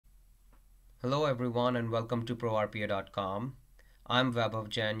Hello everyone and welcome to ProRPA.com. I'm Vaibhav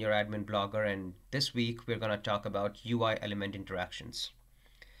Jain, your admin blogger, and this week we're going to talk about UI element interactions.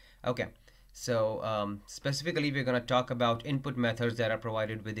 Okay, so specifically we're going to talk about input methods that are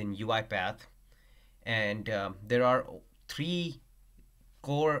provided within UiPath, and there are three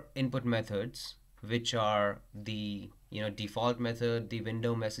core input methods, which are the default method, the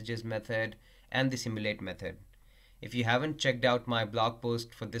window messages method, and the simulate method. If you haven't checked out my blog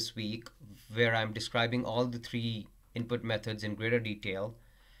post for this week, where I'm describing all the three input methods in greater detail,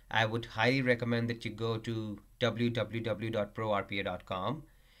 I would highly recommend that you go to www.prorpa.com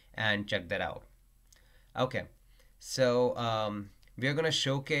and check that out. Okay, so we're going to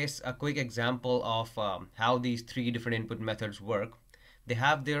showcase a quick example of how these three different input methods work. They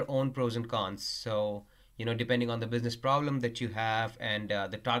have their own pros and cons. So, depending on the business problem that you have and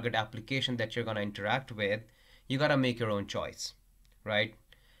the target application that you're going to interact with, you got to make your own choice, right?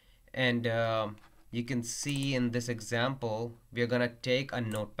 And you can see in this example, we're going to take a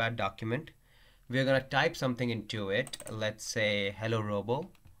notepad document. We're going to type something into it. Let's say hello robo,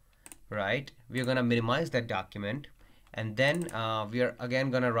 right? We're going to minimize that document. And then we are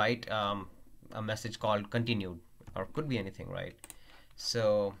again going to write a message called continued, or could be anything, right?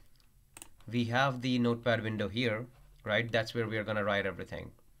 So we have the notepad window here, right? That's where we are going to write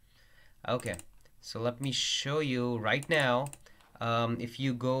everything. Okay, so let me show you right now. If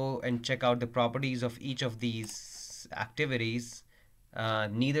you go and check out the properties of each of these activities,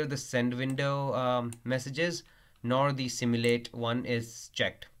 neither the send window messages nor the simulate one is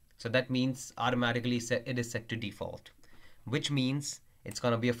checked. So that means automatically it is set to default, which means it's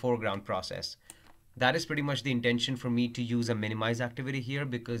going to be a foreground process. That is pretty much the intention for me to use a minimize activity here,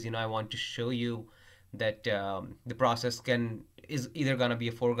 because I want to show you that the process is either going to be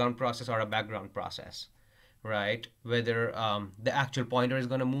a foreground process or a background process, right? Whether the actual pointer is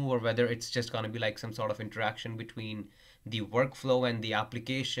going to move or whether it's just going to be like some sort of interaction between the workflow and the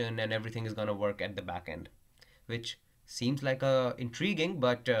application, and everything is going to work at the back end, which seems like intriguing,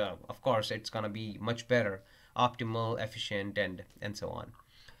 but of course it's going to be much better, optimal, efficient, and so on.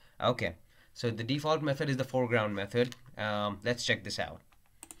 Okay, so the default method is the foreground method. Let's check this out.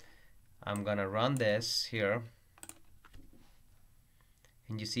 I'm gonna run this here,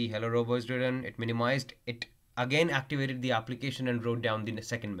 and you see hello robo is written. It minimized, it again activated the application and wrote down the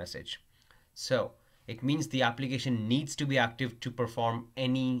second message. So it means the application needs to be active to perform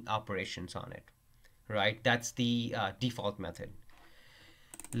any operations on it, right? That's the default method.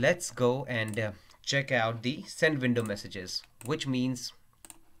 Let's go and check out the send window messages, which means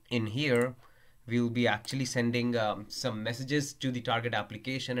in here we'll be actually sending some messages to the target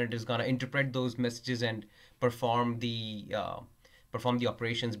application, and it is going to interpret those messages and perform the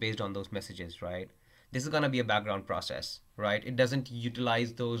operations based on those messages, right? This is going to be a background process, right? It doesn't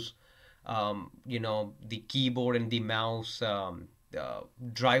utilize those the keyboard and the mouse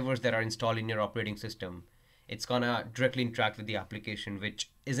drivers that are installed in your operating system. It's going to directly interact with the application,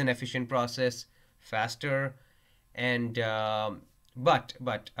 which is an efficient process, faster, and the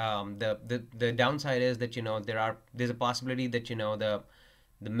downside is that there's a possibility that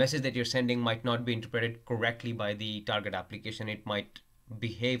the message that you're sending might not be interpreted correctly by the target application. It might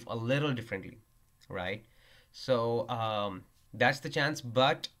behave a little differently, right? So that's the chance,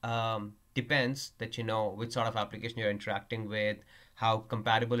 but depends that which sort of application you're interacting with, how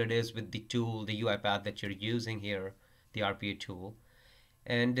compatible it is with the tool, the UiPath that you're using here, the RPA tool,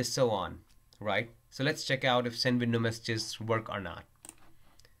 and so on, right? So let's check out if send window messages work or not.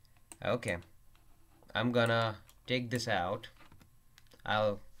 Okay, I'm gonna take this out.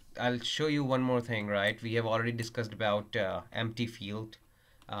 I'll show you one more thing, right? We have already discussed about empty field,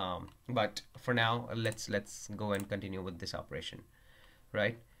 but for now let's go and continue with this operation,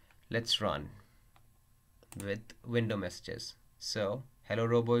 right? Let's run with window messages. So hello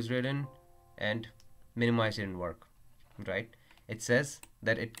robo is written and minimize didn't work, right? It says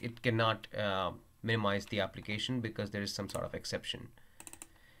that it cannot minimize the application because there is some sort of exception,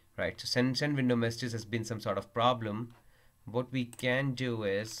 right? So send window messages has been some sort of problem. What we can do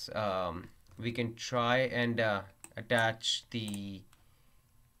is we can try and attach the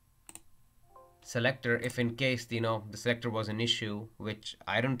selector if in case the selector was an issue, which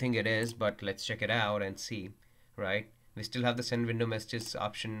I don't think it is, but let's check it out and see, right? We still have the send window messages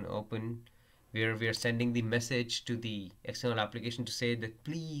option open, where we are sending the message to the external application to say that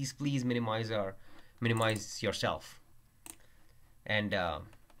please minimize yourself, and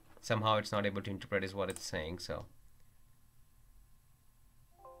somehow it's not able to interpret is what it's saying, so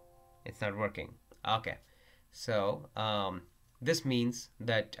it's not working. Okay, so this means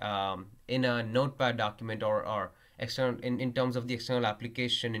that in a notepad document or external in terms of the external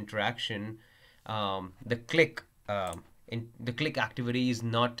application interaction, the click in the click activity is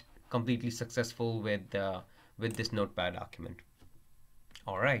not completely successful with this notepad document.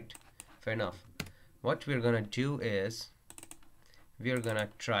 All right, fair enough. What we're gonna do is we're gonna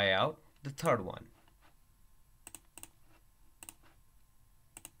try out the third one.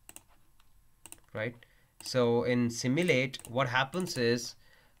 Right, so in simulate, what happens is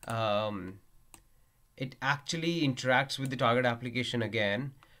um, it actually interacts with the target application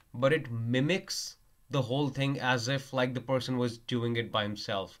again, but it mimics the whole thing as if like the person was doing it by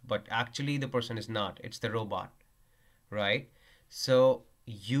himself, but actually the person is not, it's the robot, right? So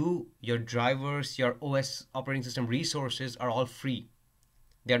your drivers, your OS operating system resources are all free.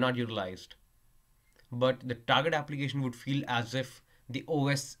 They're not utilized. But the target application would feel as if the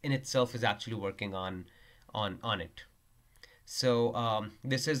OS in itself is actually working on it. So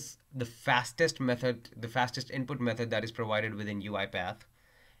this is the fastest method, the fastest input method that is provided within UiPath.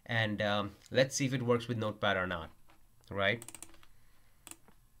 And let's see if it works with Notepad or not, right?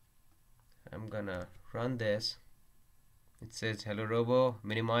 I'm gonna run this. It says hello robo,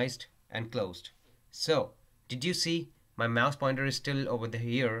 minimized and closed. So did you see my mouse pointer is still over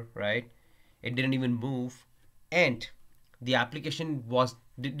here, right? It didn't even move, and the application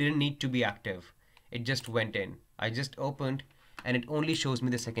didn't need to be active. It just went in. I just opened and it only shows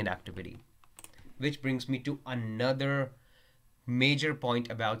me the second activity, which brings me to another major point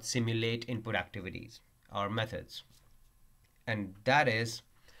about simulate input activities or methods. And that is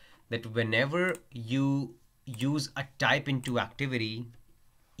that whenever you use a type into activity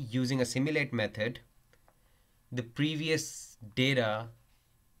using a simulate method, the previous data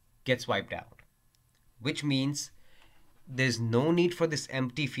gets wiped out, which means there's no need for this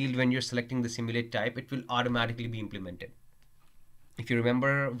empty field when you're selecting the simulate type. It will automatically be implemented. If you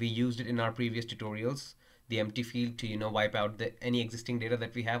remember, we used it in our previous tutorials, the empty field to wipe out any existing data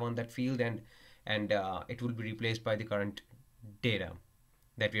that we have on that field, and it will be replaced by the current data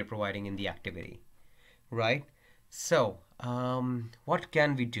that we are providing in the activity, right? So what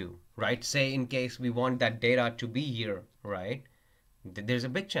can we do, right? Say in case we want that data to be here, right? There's a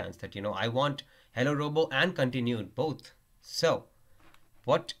big chance that I want hello robo and continued both. So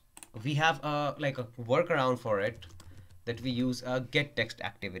what we have like a workaround for it, that we use a get text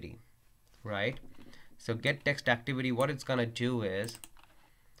activity, right? So get text activity, what it's gonna do is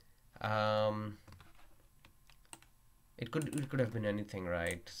it could have been anything,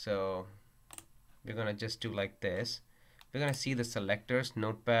 right? So we're gonna just do like this. We're gonna see the selectors,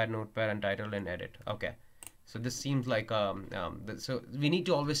 notepad, untitled, and edit. Okay, so this seems like so we need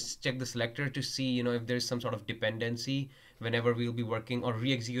to always check the selector to see if there's some sort of dependency whenever we'll be working or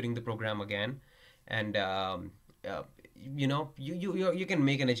re-executing the program again. And you can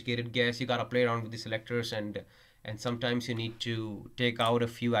make an educated guess. You gotta play around with the selectors, and sometimes you need to take out a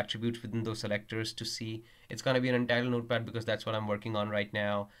few attributes within those selectors to see. It's gonna be an untitled notepad because that's what I'm working on right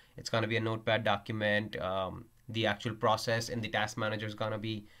now. It's gonna be a notepad document. The actual process in the task manager is gonna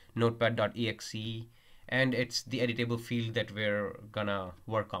be notepad.exe, and it's the editable field that we're gonna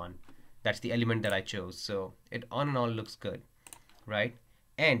work on. That's the element that I chose. So it on and all looks good, right?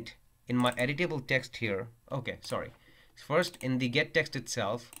 And in my editable text here, okay, sorry. First, in the get text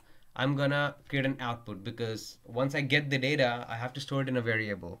itself, I'm gonna create an output because once I get the data, I have to store it in a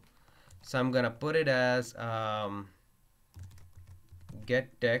variable. So I'm gonna put it as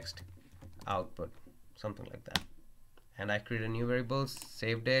get text output, something like that. And I create a new variable,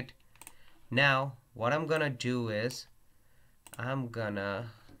 saved it. Now, what I'm gonna do is I'm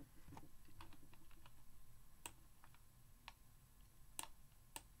gonna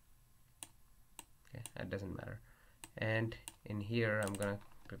okay, that doesn't matter. And in here, I'm gonna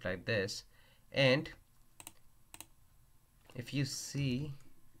put like this. And if you see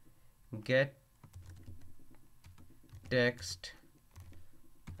get text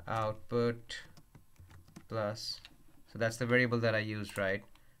output plus, so that's the variable that I used, right?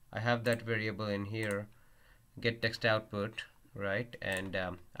 I have that variable in here, get text output, right? And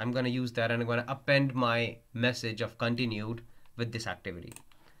I'm gonna use that, and I'm gonna append my message of continued with this activity.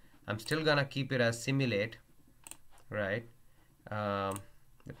 I'm still gonna keep it as simulate, right?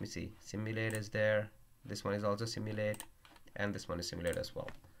 Let me see, simulate is there, this one is also simulate, and this one is simulate as well,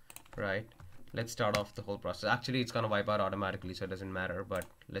 right? Let's start off the whole process. Actually, it's gonna wipe out automatically, so it doesn't matter, but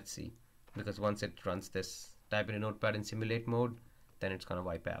let's see, because once it runs this, type in a notepad in simulate mode, then it's gonna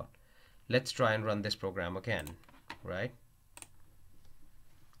wipe out. Let's try and run this program again, right?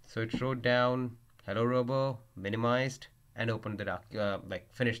 So it wrote down hello robo, minimized, and opened the doc,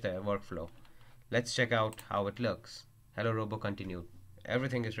 finished the workflow. Let's check out how it looks. Hello robo continued.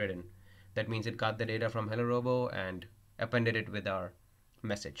 Everything is written. That means it got the data from hello robo and appended it with our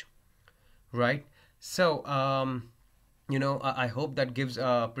message, Right. So, I hope that gives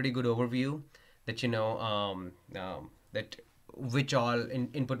a pretty good overview that, that which all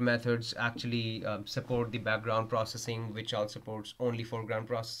input methods actually support the background processing, which all supports only foreground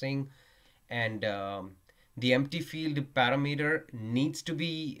processing. And the empty field parameter needs to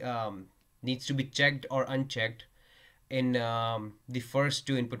be checked or unchecked in the first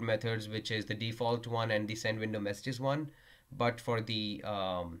two input methods, which is the default one and the send window messages one. But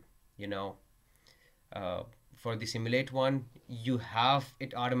you know, uh, for the simulate one, you have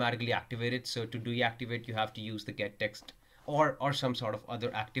it automatically activated. So to deactivate, you have to use the get text or some sort of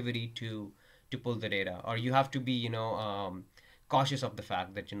other activity to pull the data, or you have to be cautious of the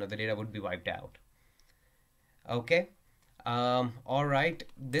fact that the data would be wiped out. Okay. All right.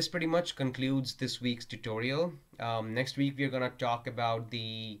 This pretty much concludes this week's tutorial. Next week we're gonna talk about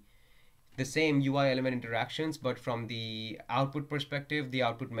the same UI element interactions, but from the output perspective, the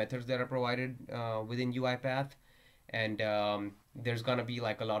output methods that are provided within UiPath. And there's gonna be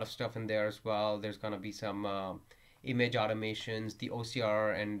like a lot of stuff in there as well. There's gonna be some image automations, the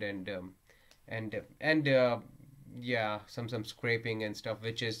OCR, and yeah, some scraping and stuff,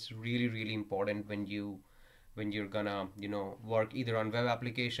 which is really really important when you're gonna work either on web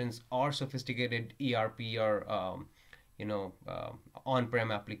applications or sophisticated ERP or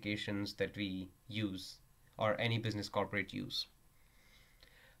on-prem applications that we use or any business corporate use.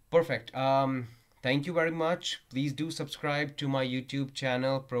 Perfect. Thank you very much. Please do subscribe to my YouTube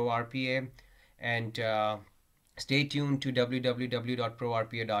channel, Pro RPA, and stay tuned to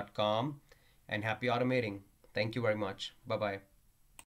www.prorpa.com, and happy automating. Thank you very much. Bye bye.